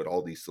 That's what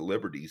all these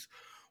celebrities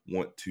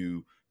want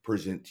to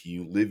present to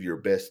you. Live your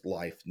best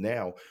life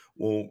now.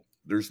 Well,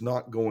 there's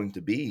not going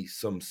to be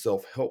some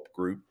self-help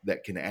group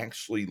that can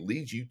actually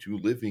lead you to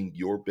living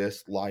your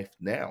best life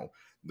now.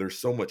 There's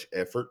so much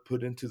effort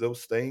put into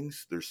those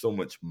things. There's so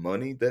much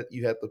money that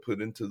you have to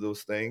put into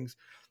those things.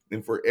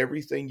 And for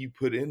everything you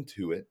put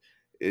into it,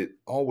 it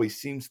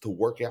always seems to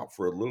work out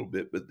for a little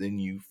bit, but then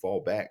you fall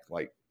back.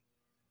 Like,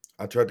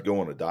 I tried to go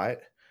on a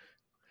diet.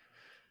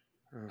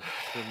 Tell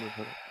me about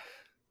it.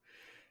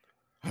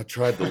 I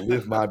tried to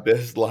live my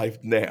best life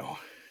now.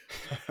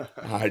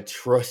 I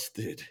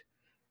trusted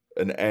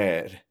an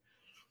ad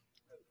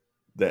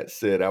that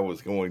said I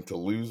was going to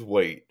lose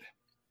weight.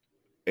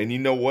 And you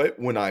know what?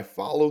 When I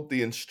followed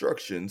the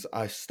instructions,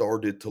 I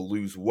started to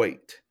lose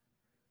weight.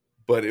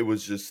 But it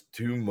was just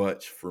too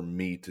much for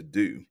me to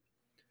do,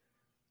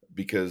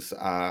 because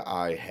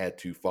I had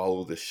to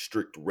follow this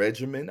strict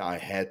regimen. I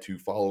had to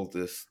follow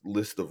this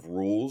list of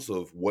rules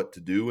of what to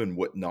do and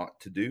what not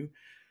to do.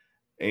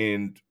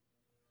 And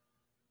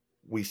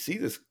we see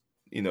this,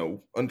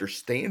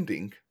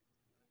 understanding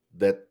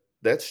that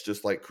that's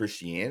just like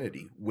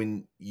Christianity.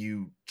 When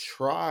you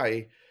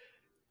try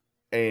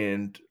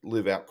and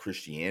live out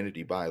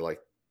Christianity by like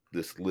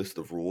this list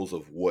of rules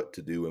of what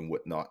to do and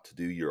what not to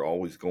do, you're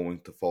always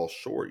going to fall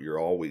short. You're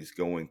always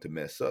going to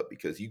mess up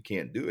because you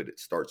can't do it. It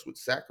starts with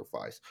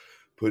sacrifice,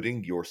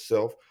 putting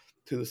yourself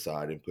to the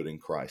side and putting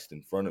Christ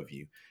in front of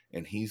you.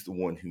 And he's the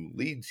one who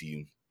leads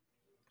you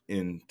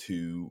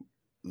into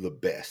the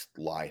best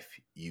life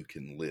you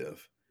can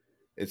live.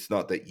 It's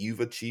not that you've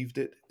achieved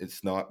it.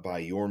 It's not by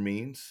your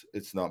means.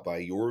 It's not by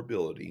your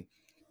ability.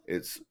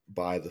 It's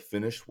by the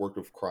finished work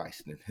of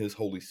Christ and his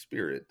Holy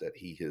Spirit that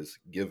he has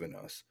given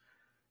us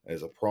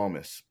as a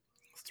promise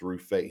through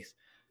faith,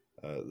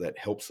 that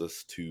helps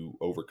us to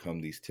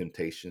overcome these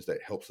temptations,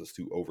 that helps us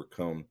to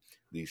overcome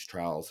these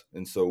trials.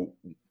 And so,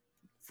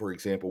 for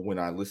example, when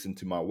I listen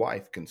to my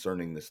wife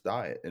concerning this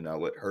diet and I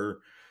let her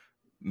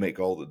make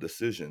all the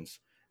decisions,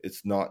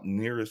 it's not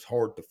near as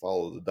hard to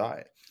follow the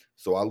diet.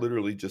 So I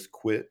literally just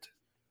quit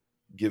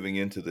giving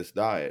into this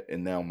diet,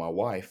 and now my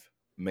wife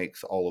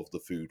makes all of the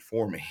food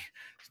for me.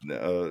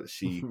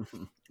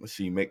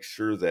 She makes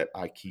sure that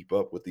I keep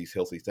up with these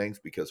healthy things,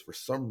 because for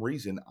some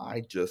reason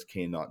I just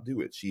cannot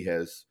do it. She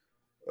has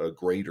a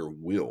greater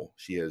will.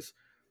 She has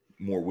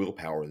more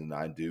willpower than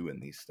I do in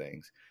these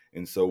things.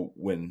 And so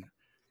when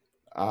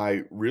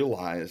I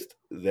realized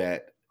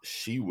that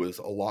she was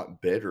a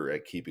lot better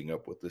at keeping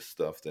up with this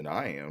stuff than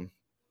I am,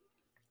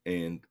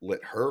 and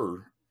let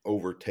her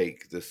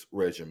overtake this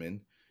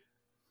regimen,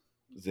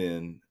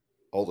 then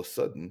all of a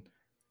sudden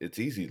it's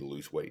easy to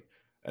lose weight.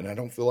 And I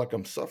don't feel like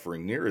I'm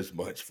suffering near as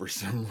much for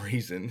some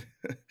reason.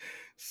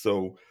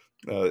 So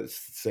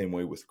it's the same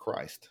way with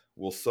Christ.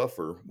 We'll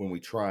suffer when we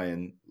try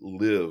and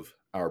live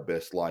our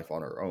best life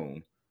on our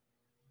own.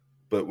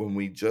 But when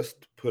we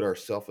just put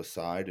ourselves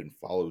aside and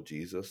follow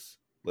Jesus,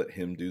 let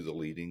him do the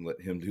leading,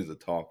 let him do the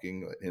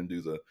talking, let him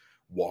do the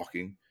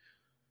walking,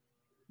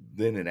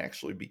 then it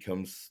actually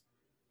becomes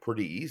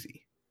pretty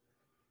easy.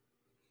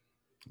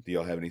 Do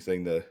y'all have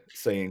anything to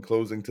say in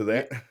closing to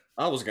that?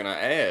 I was going to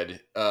add,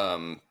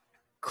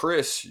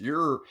 Chris,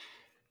 you're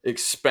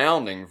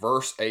expounding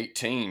verse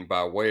 18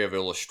 by way of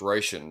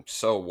illustration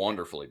so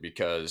wonderfully,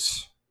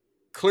 because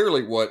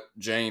clearly what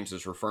James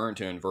is referring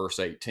to in verse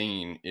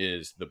 18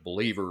 is the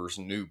believer's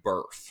new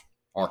birth,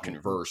 our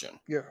conversion.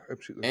 Yeah,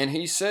 absolutely. And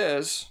he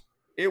says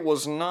it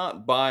was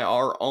not by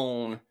our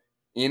own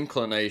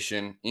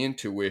inclination,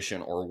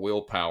 intuition, or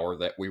willpower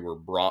that we were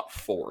brought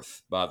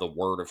forth by the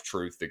word of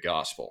truth, the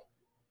gospel.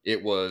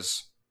 It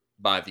was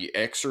by the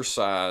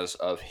exercise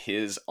of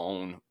his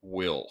own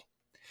will.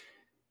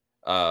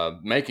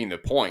 Making the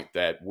point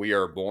that we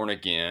are born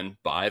again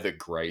by the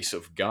grace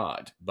of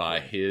God, by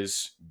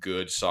his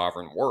good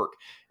sovereign work.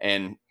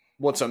 And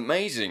what's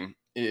amazing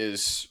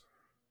is,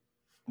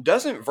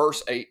 doesn't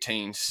verse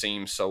 18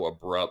 seem so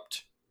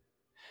abrupt?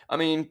 I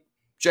mean,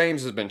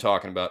 James has been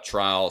talking about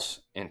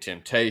trials and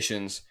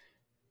temptations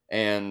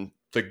and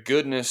the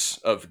goodness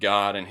of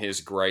God and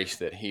his grace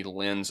that he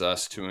lends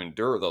us to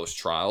endure those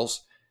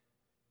trials.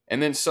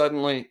 And then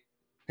suddenly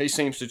he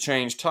seems to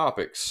change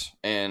topics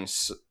and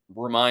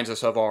reminds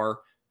us of our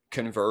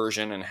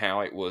conversion and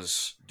how it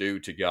was due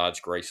to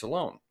God's grace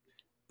alone.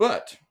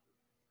 But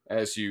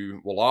as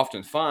you will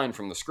often find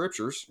from the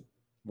scriptures,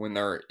 when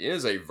there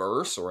is a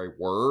verse or a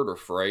word or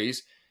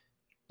phrase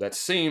that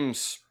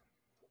seems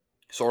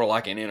sort of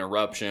like an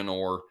interruption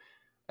or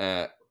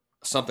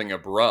something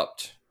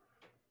abrupt,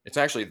 it's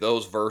actually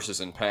those verses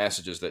and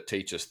passages that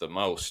teach us the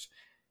most.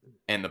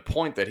 And the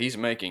point that he's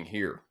making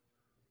here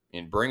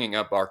in bringing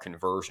up our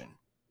conversion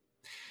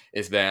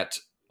is that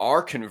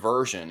our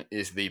conversion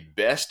is the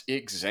best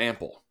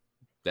example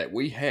that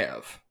we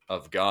have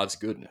of God's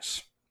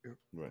goodness.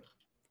 Right.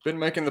 Been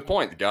making the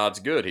point that God's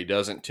good. He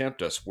doesn't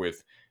tempt us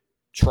with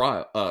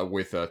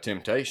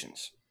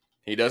temptations.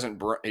 He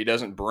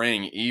doesn't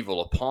bring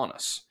evil upon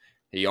us.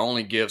 He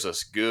only gives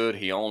us good.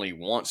 He only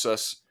wants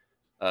us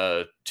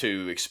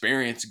to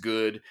experience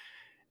good.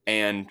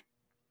 And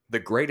the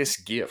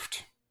greatest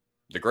gift,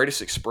 the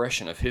greatest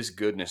expression of his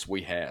goodness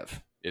we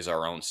have is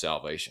our own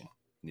salvation.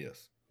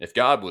 Yes. If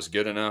God was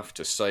good enough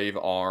to save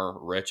our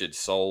wretched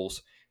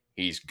souls,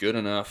 he's good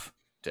enough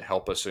to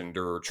help us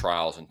endure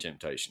trials and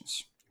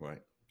temptations.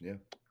 Right. Yeah,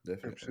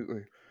 definitely.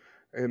 Absolutely.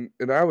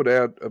 And I would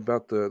add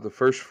about the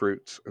first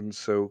fruits. And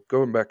so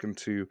going back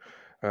into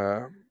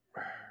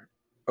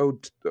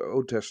Old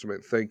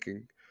Testament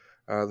thinking,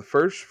 the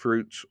first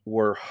fruits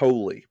were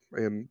holy.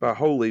 And by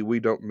holy, we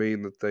don't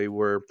mean that they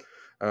were,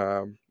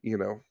 they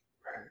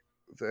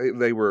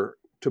were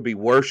to be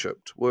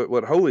worshipped.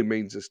 What holy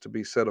means is to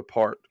be set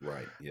apart.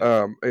 Right.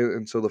 Yeah.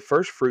 And so the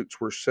first fruits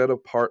were set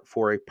apart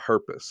for a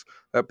purpose.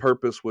 That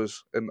purpose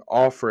was an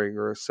offering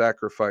or a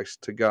sacrifice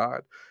to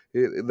God.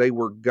 They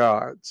were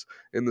God's.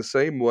 In the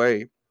same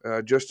way,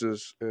 just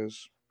as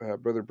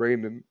Brother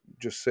Brandon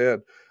just said,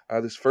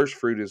 this first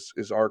fruit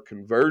is our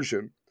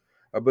conversion.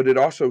 But it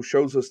also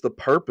shows us the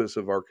purpose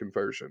of our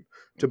conversion,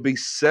 to be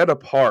set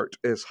apart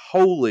as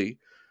holy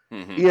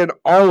in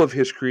all of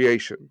his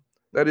creation.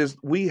 That is,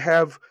 we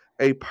have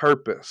a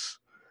purpose.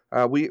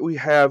 We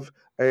have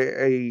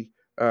we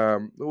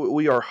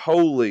are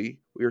holy.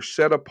 We are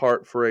set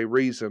apart for a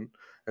reason,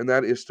 and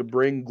that is to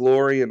bring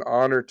glory and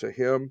honor to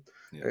him.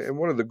 Yes. And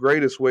one of the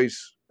greatest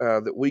ways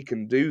that we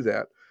can do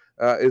that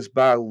is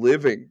by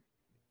living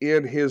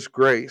in his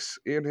grace,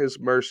 in his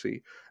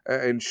mercy,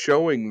 and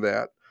showing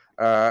that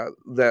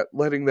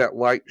letting that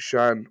light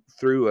shine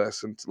through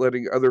us and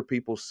letting other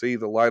people see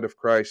the light of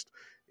Christ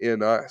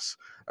in us.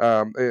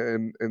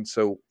 And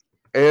so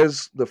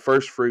as the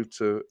first fruits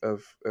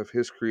of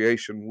his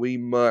creation, we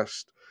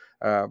must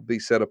be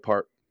set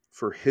apart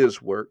for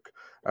his work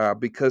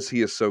because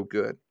he is so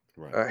good.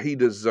 Right. He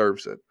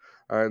deserves it.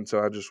 And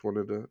so I just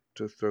wanted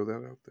to throw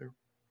that out there.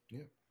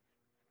 Yeah.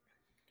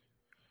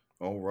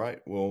 All right.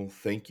 Well,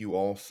 thank you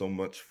all so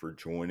much for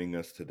joining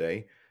us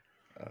today.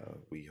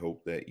 We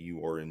hope that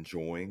you are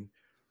enjoying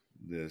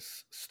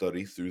this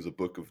study through the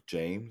book of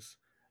James.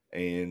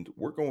 And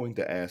we're going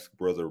to ask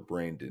Brother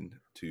Brandon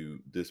to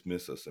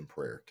dismiss us in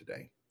prayer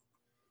today.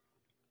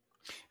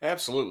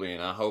 Absolutely.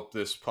 And I hope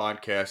this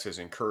podcast has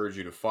encouraged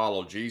you to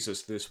follow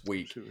Jesus this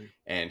week. Absolutely.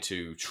 And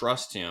to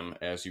trust him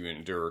as you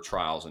endure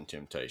trials and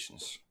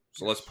temptations.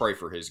 So let's pray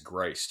for his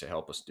grace to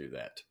help us do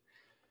that.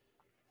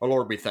 Oh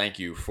Lord, we thank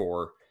you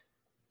for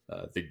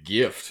the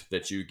gift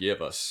that you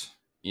give us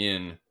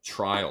in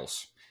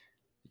trials.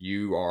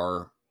 You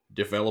are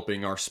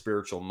developing our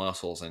spiritual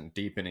muscles and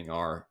deepening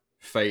our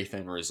faith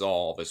and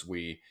resolve as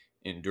we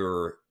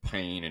endure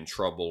pain and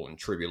trouble and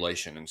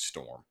tribulation and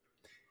storm.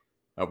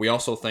 We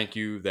also thank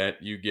you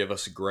that you give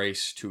us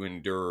grace to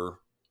endure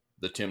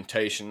the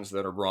temptations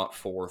that are brought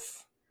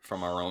forth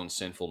from our own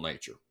sinful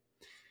nature.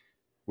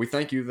 We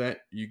thank you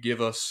that you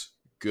give us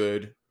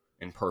good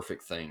and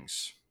perfect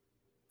things,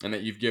 and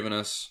that you've given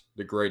us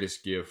the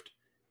greatest gift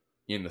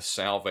in the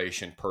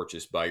salvation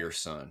purchased by your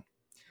Son.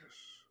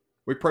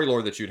 We pray,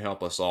 Lord, that you'd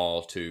help us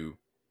all to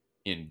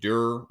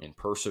endure and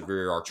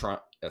persevere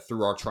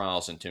through our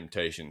trials and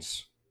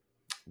temptations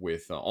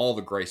with all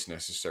the grace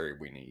necessary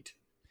we need.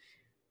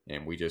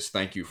 And we just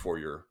thank you for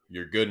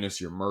your goodness,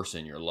 your mercy,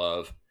 and your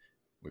love.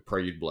 We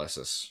pray you'd bless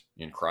us.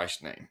 In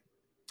Christ's name,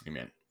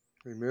 amen.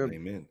 Amen.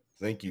 Amen.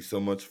 Thank you so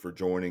much for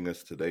joining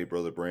us today,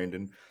 Brother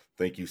Brandon.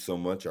 Thank you so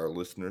much, our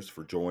listeners,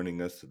 for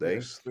joining us today.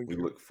 Yes, thank we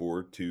you. look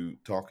forward to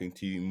talking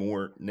to you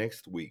more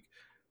next week.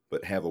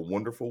 But have a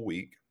wonderful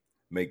week.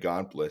 May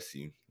God bless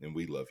you, and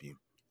we love you.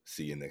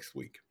 See you next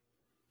week.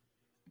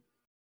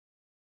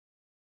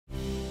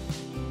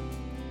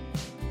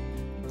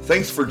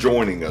 Thanks for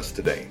joining us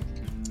today.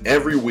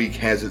 Every week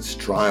has its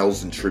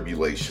trials and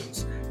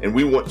tribulations, and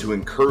we want to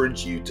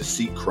encourage you to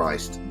seek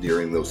Christ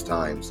during those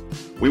times.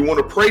 We want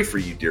to pray for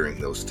you during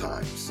those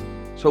times.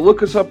 So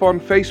look us up on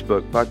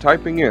Facebook by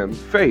typing in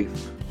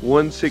Faith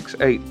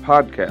 168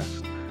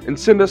 Podcast and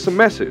send us a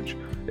message.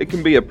 It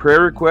can be a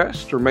prayer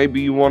request, or maybe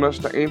you want us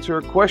to answer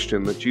a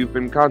question that you've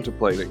been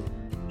contemplating.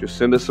 Just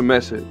send us a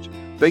message.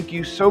 Thank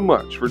you so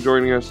much for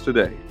joining us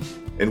today.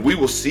 And we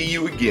will see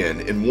you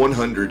again in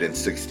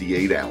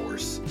 168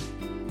 hours.